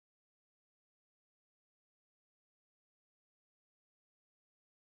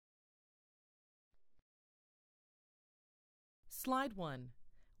Slide 1.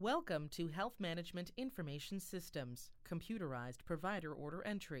 Welcome to Health Management Information Systems, Computerized Provider Order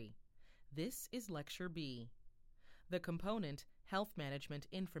Entry. This is Lecture B. The component Health Management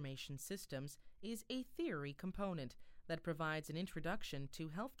Information Systems is a theory component that provides an introduction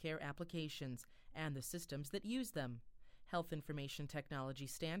to healthcare applications and the systems that use them, health information technology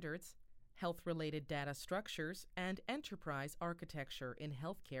standards, health-related data structures, and enterprise architecture in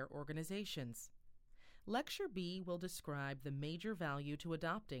healthcare organizations. Lecture B will describe the major value to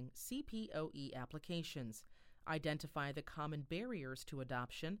adopting CPOE applications, identify the common barriers to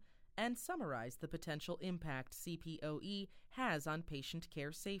adoption, and summarize the potential impact CPOE has on patient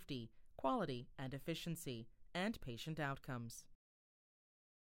care safety, quality and efficiency, and patient outcomes.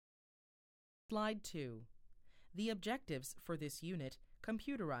 Slide 2. The objectives for this unit,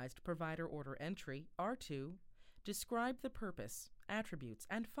 Computerized Provider Order Entry, are to describe the purpose, attributes,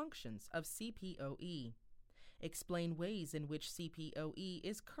 and functions of CPOE. Explain ways in which CPOE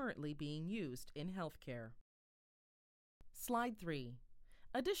is currently being used in healthcare. Slide 3.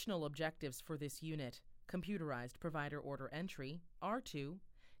 Additional objectives for this unit, Computerized Provider Order Entry, are to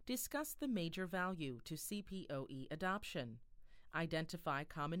discuss the major value to CPOE adoption, identify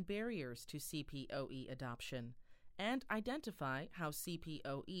common barriers to CPOE adoption, and identify how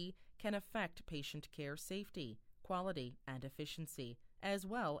CPOE can affect patient care safety, quality, and efficiency, as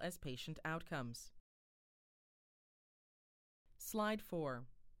well as patient outcomes. Slide 4.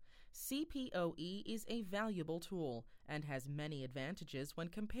 CPOE is a valuable tool and has many advantages when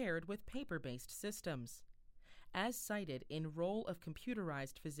compared with paper-based systems. As cited in Role of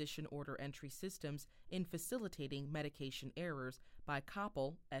Computerized Physician Order Entry Systems in Facilitating Medication Errors by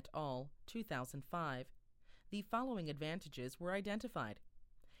Koppel et al., 2005, the following advantages were identified.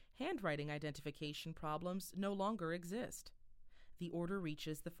 Handwriting identification problems no longer exist. The order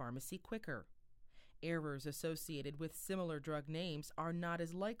reaches the pharmacy quicker. Errors associated with similar drug names are not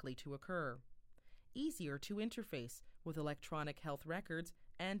as likely to occur. Easier to interface with electronic health records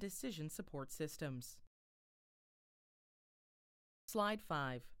and decision support systems. Slide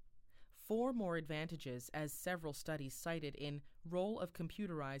 5. 4 more advantages, as several studies cited in Role of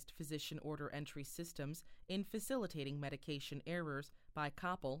Computerized Physician Order Entry Systems in Facilitating Medication Errors by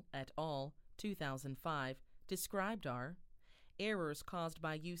Koppel et al., 2005, described are errors caused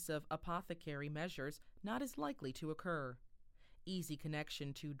by use of apothecary measures not as likely to occur, easy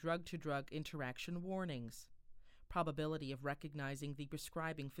connection to drug-to-drug interaction warnings, probability of recognizing the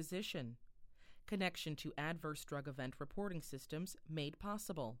prescribing physician, connection to adverse drug event reporting systems made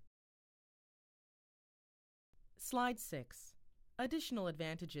possible. Slide 6. Additional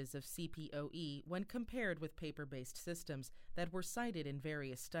advantages of CPOE when compared with paper-based systems that were cited in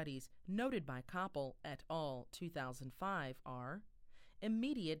various studies noted by Koppel et al. 2005 are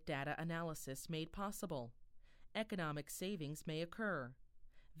immediate data analysis made possible, economic savings may occur,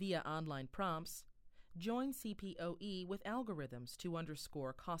 via online prompts, join CPOE with algorithms to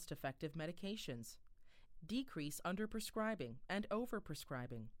underscore cost-effective medications, decrease underprescribing and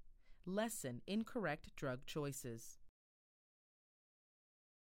overprescribing, lessen incorrect drug choices.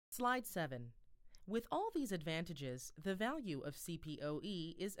 Slide 7. With all these advantages, the value of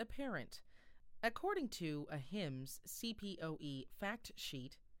CPOE is apparent. According to a HIMSS CPOE fact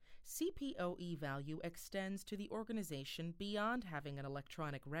sheet, CPOE value extends to the organization beyond having an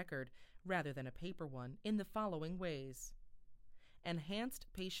electronic record rather than a paper one in the following ways. Enhanced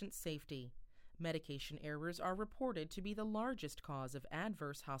patient safety. Medication errors are reported to be the largest cause of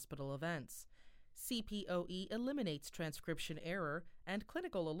adverse hospital events. CPOE eliminates transcription error, and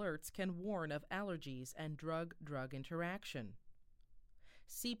clinical alerts can warn of allergies and drug-drug interaction.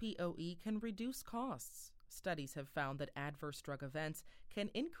 CPOE can reduce costs. Studies have found that adverse drug events can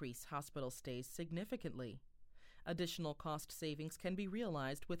increase hospital stays significantly. Additional cost savings can be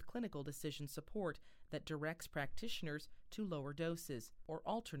realized with clinical decision support that directs practitioners to lower doses or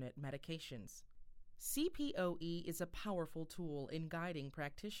alternate medications. CPOE is a powerful tool in guiding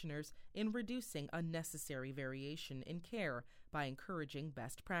practitioners in reducing unnecessary variation in care by encouraging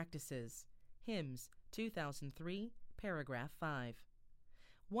best practices. HIMSS 2003, paragraph 5.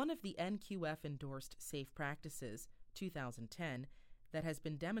 One of the NQF-endorsed safe practices, 2010, that has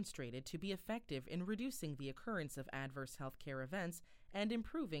been demonstrated to be effective in reducing the occurrence of adverse healthcare events and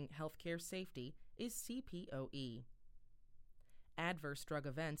improving healthcare safety is CPOE. Adverse drug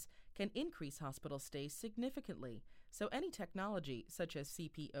events can increase hospital stays significantly, so any technology such as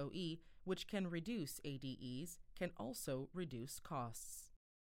CPOE, which can reduce ADEs, can also reduce costs.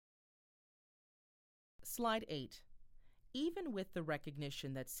 Slide 8. Even with the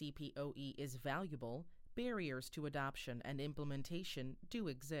recognition that CPOE is valuable, barriers to adoption and implementation do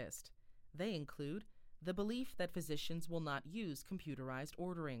exist. They include the belief that physicians will not use computerized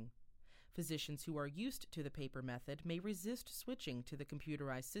ordering. Physicians who are used to the paper method may resist switching to the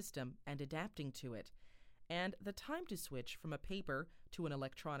computerized system and adapting to it, and the time to switch from a paper to an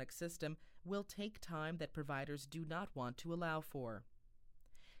electronic system will take time that providers do not want to allow for.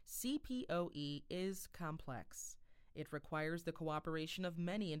 CPOE is complex. It requires the cooperation of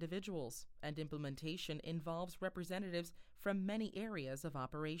many individuals, and implementation involves representatives from many areas of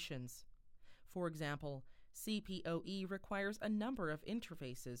operations. For example, CPOE requires a number of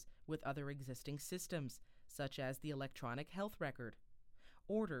interfaces with other existing systems, such as the electronic health record.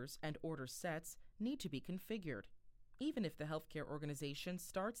 Orders and order sets need to be configured. Even if the healthcare organization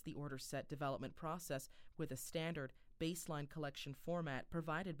starts the order set development process with a standard baseline collection format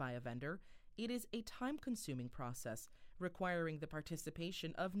provided by a vendor, it is a time-consuming process requiring the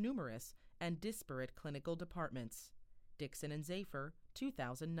participation of numerous and disparate clinical departments. Dixon and Zafer,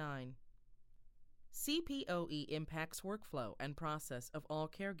 2009. CPOE impacts workflow and process of all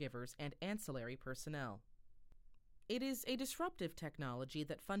caregivers and ancillary personnel. It is a disruptive technology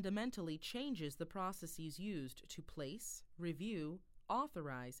that fundamentally changes the processes used to place, review,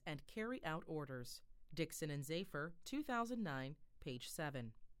 authorize, and carry out orders. Dixon and Zafer, 2009, page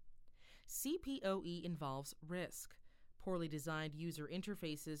 7. CPOE involves risk. Poorly designed user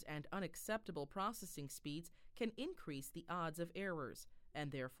interfaces and unacceptable processing speeds can increase the odds of errors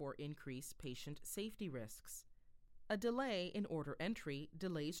and therefore increase patient safety risks. A delay in order entry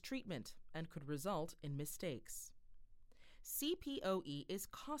delays treatment and could result in mistakes. CPOE is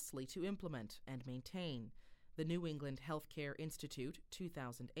costly to implement and maintain. The New England Healthcare Institute,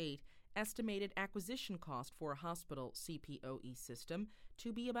 2008, estimated acquisition cost for a hospital CPOE system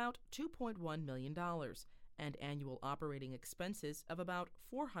to be about $2.1 million and annual operating expenses of about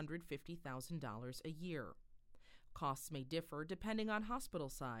 $450,000 a year. Costs may differ depending on hospital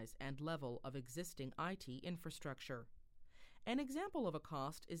size and level of existing IT infrastructure. An example of a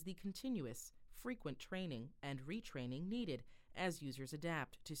cost is the continuous, frequent training and retraining needed as users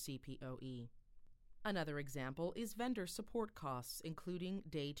adapt to CPOE. Another example is vendor support costs, including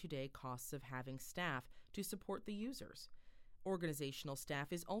day-to-day costs of having staff to support the users. Organizational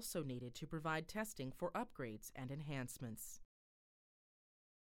staff is also needed to provide testing for upgrades and enhancements.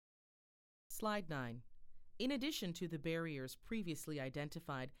 Slide 9. In addition to the barriers previously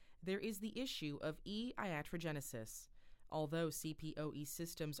identified, there is the issue of iatrogenesis. Although CPOE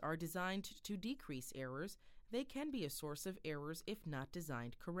systems are designed to decrease errors, they can be a source of errors if not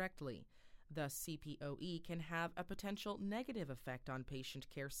designed correctly. Thus, CPOE can have a potential negative effect on patient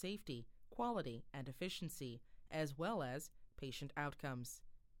care safety, quality, and efficiency, as well as patient outcomes.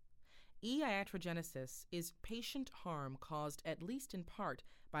 Iatrogenesis is patient harm caused at least in part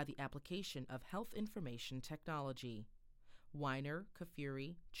by the application of health information technology. Weiner,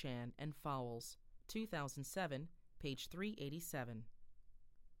 Kafuri, Chan, and Fowles, 2007, page 387.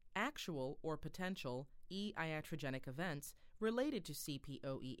 Actual or potential iatrogenic events related to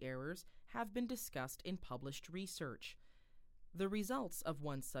CPOE errors have been discussed in published research. The results of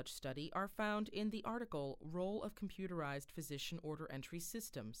one such study are found in the article Role of Computerized Physician Order Entry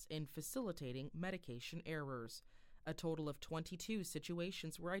Systems in Facilitating Medication Errors. A total of 22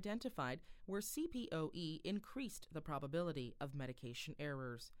 situations were identified where CPOE increased the probability of medication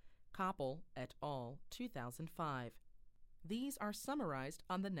errors. Koppel et al., 2005. These are summarized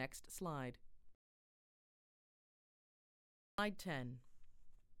on the next slide. Slide 10.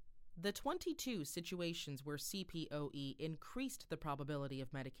 The 22 situations where CPOE increased the probability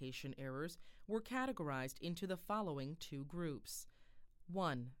of medication errors were categorized into the following two groups.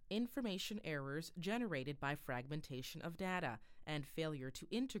 1. Information errors generated by fragmentation of data and failure to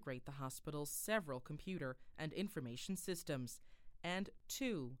integrate the hospital's several computer and information systems. And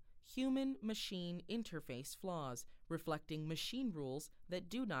 2. Human-machine interface flaws reflecting machine rules that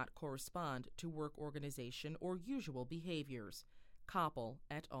do not correspond to work organization or usual behaviors. Koppel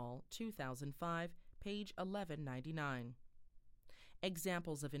et al., 2005, page 1199.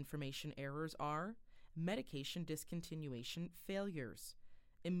 Examples of information errors are medication discontinuation failures,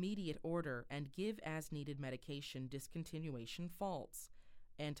 immediate order and give-as-needed medication discontinuation faults,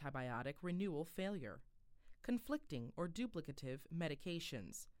 antibiotic renewal failure, conflicting or duplicative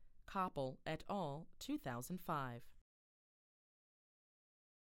medications. Koppel et al., 2005.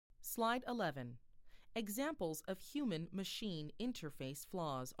 Slide 11. Examples of human-machine interface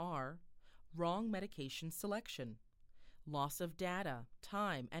flaws are wrong medication selection, loss of data,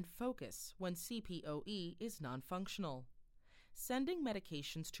 time, and focus when CPOE is non-functional, sending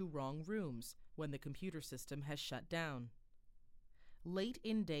medications to wrong rooms when the computer system has shut down, late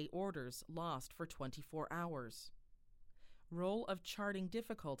in-day orders lost for 24 hours, Role of charting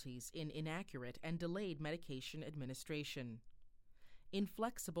difficulties in inaccurate and delayed medication administration.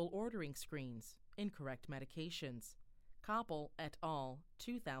 Inflexible ordering screens, incorrect medications. Koppel et al.,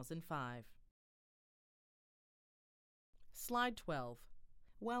 2005. Slide 12.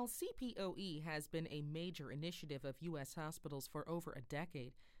 While CPOE has been a major initiative of U.S. hospitals for over a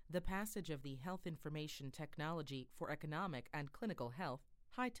decade, the passage of the Health Information Technology for Economic and Clinical Health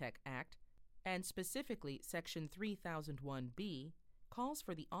 (HITECH) Act, and specifically Section 3001B, calls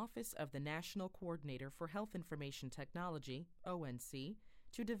for the Office of the National Coordinator for Health Information Technology (ONC)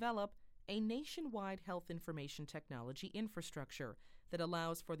 to develop a nationwide health information technology infrastructure that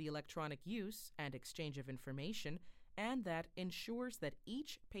allows for the electronic use and exchange of information and that ensures that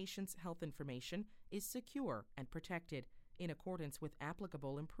each patient's health information is secure and protected in accordance with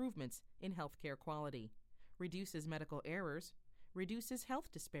applicable improvements in healthcare quality, reduces medical errors, reduces health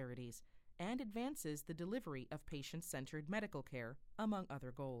disparities, and advances the delivery of patient-centered medical care, among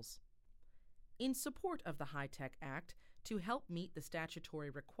other goals. In support of the HITECH Act, to help meet the statutory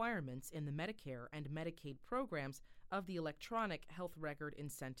requirements in the Medicare and Medicaid programs of the Electronic Health Record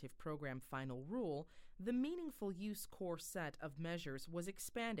Incentive Program Final Rule, the Meaningful Use Core set of measures was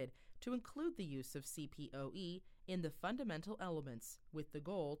expanded to include the use of CPOE in the fundamental elements with the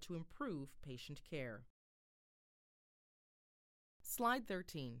goal to improve patient care. Slide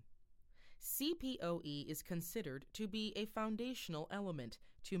 13. CPOE is considered to be a foundational element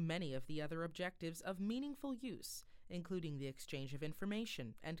to many of the other objectives of meaningful use, including the exchange of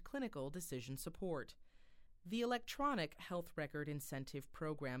information and clinical decision support. The Electronic Health Record Incentive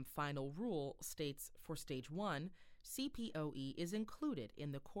Program Final Rule states for Stage 1, CPOE is included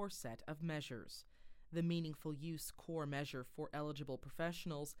in the core set of measures. The Meaningful Use Core measure for eligible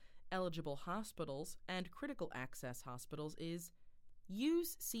professionals, eligible hospitals, and critical access hospitals is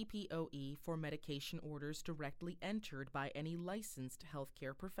use CPOE for medication orders directly entered by any licensed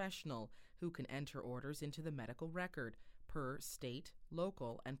healthcare professional who can enter orders into the medical record per state,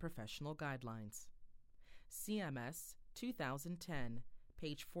 local, and professional guidelines. CMS 2010,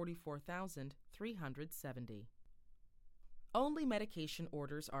 page 44,370. Only medication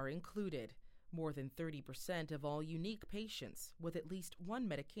orders are included. More than 30% of all unique patients with at least one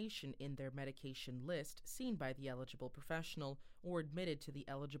medication in their medication list seen by the eligible professional or admitted to the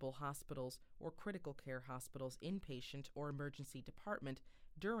eligible hospital's or critical care hospital's inpatient or emergency department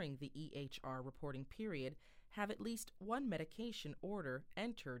during the EHR reporting period have at least one medication order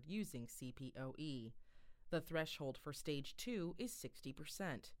entered using CPOE. The threshold for Stage 2 is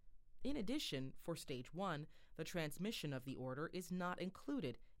 60%. In addition, for Stage 1, the transmission of the order is not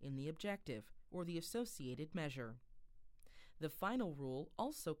included in the objective or the associated measure. The final rule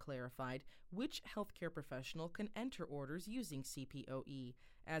also clarified which healthcare professional can enter orders using CPOE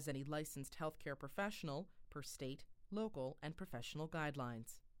as any licensed healthcare professional per state, local, and professional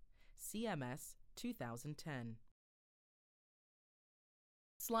guidelines. CMS 2010.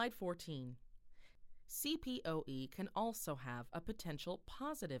 Slide 14. CPOE can also have a potential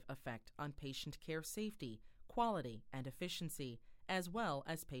positive effect on patient care safety, quality, and efficiency, as well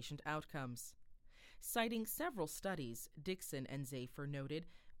as patient outcomes. Citing several studies, Dixon and Zafer noted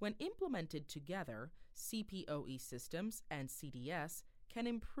when implemented together, CPOE systems and CDS can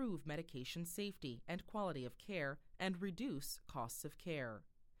improve medication safety and quality of care and reduce costs of care.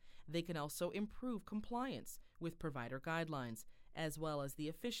 They can also improve compliance with provider guidelines, as well as the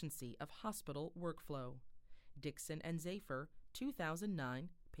efficiency of hospital workflow. Dixon and Zafer, 2009,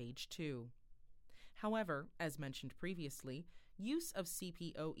 page 2. However, as mentioned previously, use of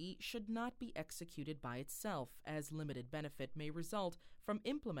CPOE should not be executed by itself, as limited benefit may result from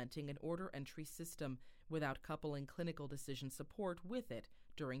implementing an order entry system without coupling clinical decision support with it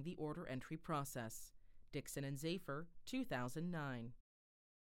during the order entry process. Dixon and Zafer, 2009.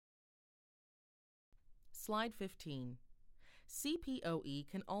 Slide 15. CPOE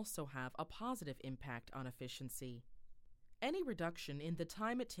can also have a positive impact on efficiency. Any reduction in the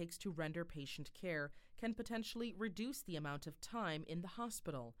time it takes to render patient care can potentially reduce the amount of time in the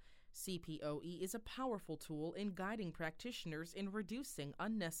hospital. CPOE is a powerful tool in guiding practitioners in reducing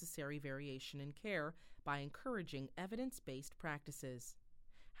unnecessary variation in care by encouraging evidence-based practices.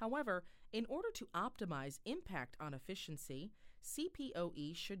 However, in order to optimize impact on efficiency,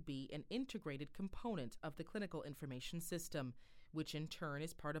 CPOE should be an integrated component of the clinical information system, which in turn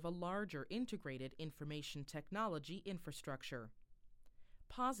is part of a larger integrated information technology infrastructure.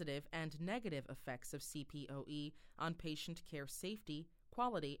 Positive and negative effects of CPOE on patient care safety,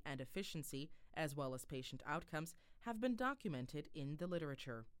 quality, and efficiency, as well as patient outcomes, have been documented in the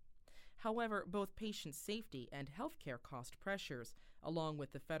literature. However, both patient safety and healthcare cost pressures, along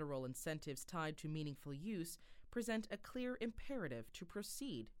with the federal incentives tied to meaningful use, present a clear imperative to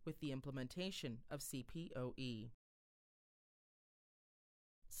proceed with the implementation of CPOE.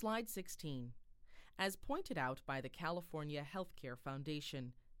 Slide 16. As pointed out by the California Healthcare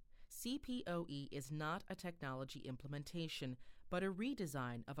Foundation, CPOE is not a technology implementation, but a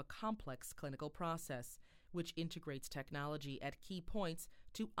redesign of a complex clinical process, which integrates technology at key points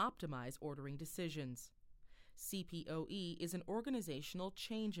to optimize ordering decisions. CPOE is an organizational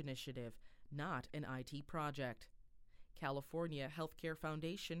change initiative, not an IT project. California Healthcare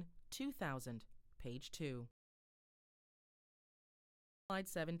Foundation, 2000, page 2. Slide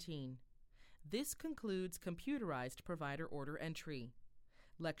 17. This concludes computerized provider order entry.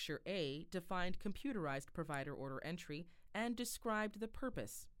 Lecture A defined computerized provider order entry and described the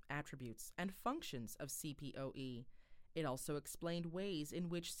purpose, attributes, and functions of CPOE. It also explained ways in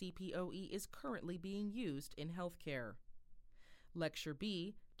which CPOE is currently being used in healthcare. Lecture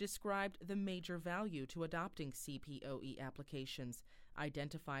B described the major value to adopting CPOE applications,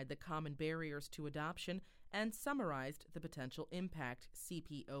 identified the common barriers to adoption, and summarized the potential impact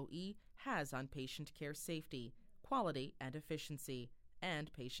CPOE has on patient care safety, quality and efficiency,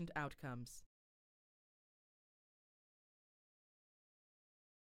 and patient outcomes.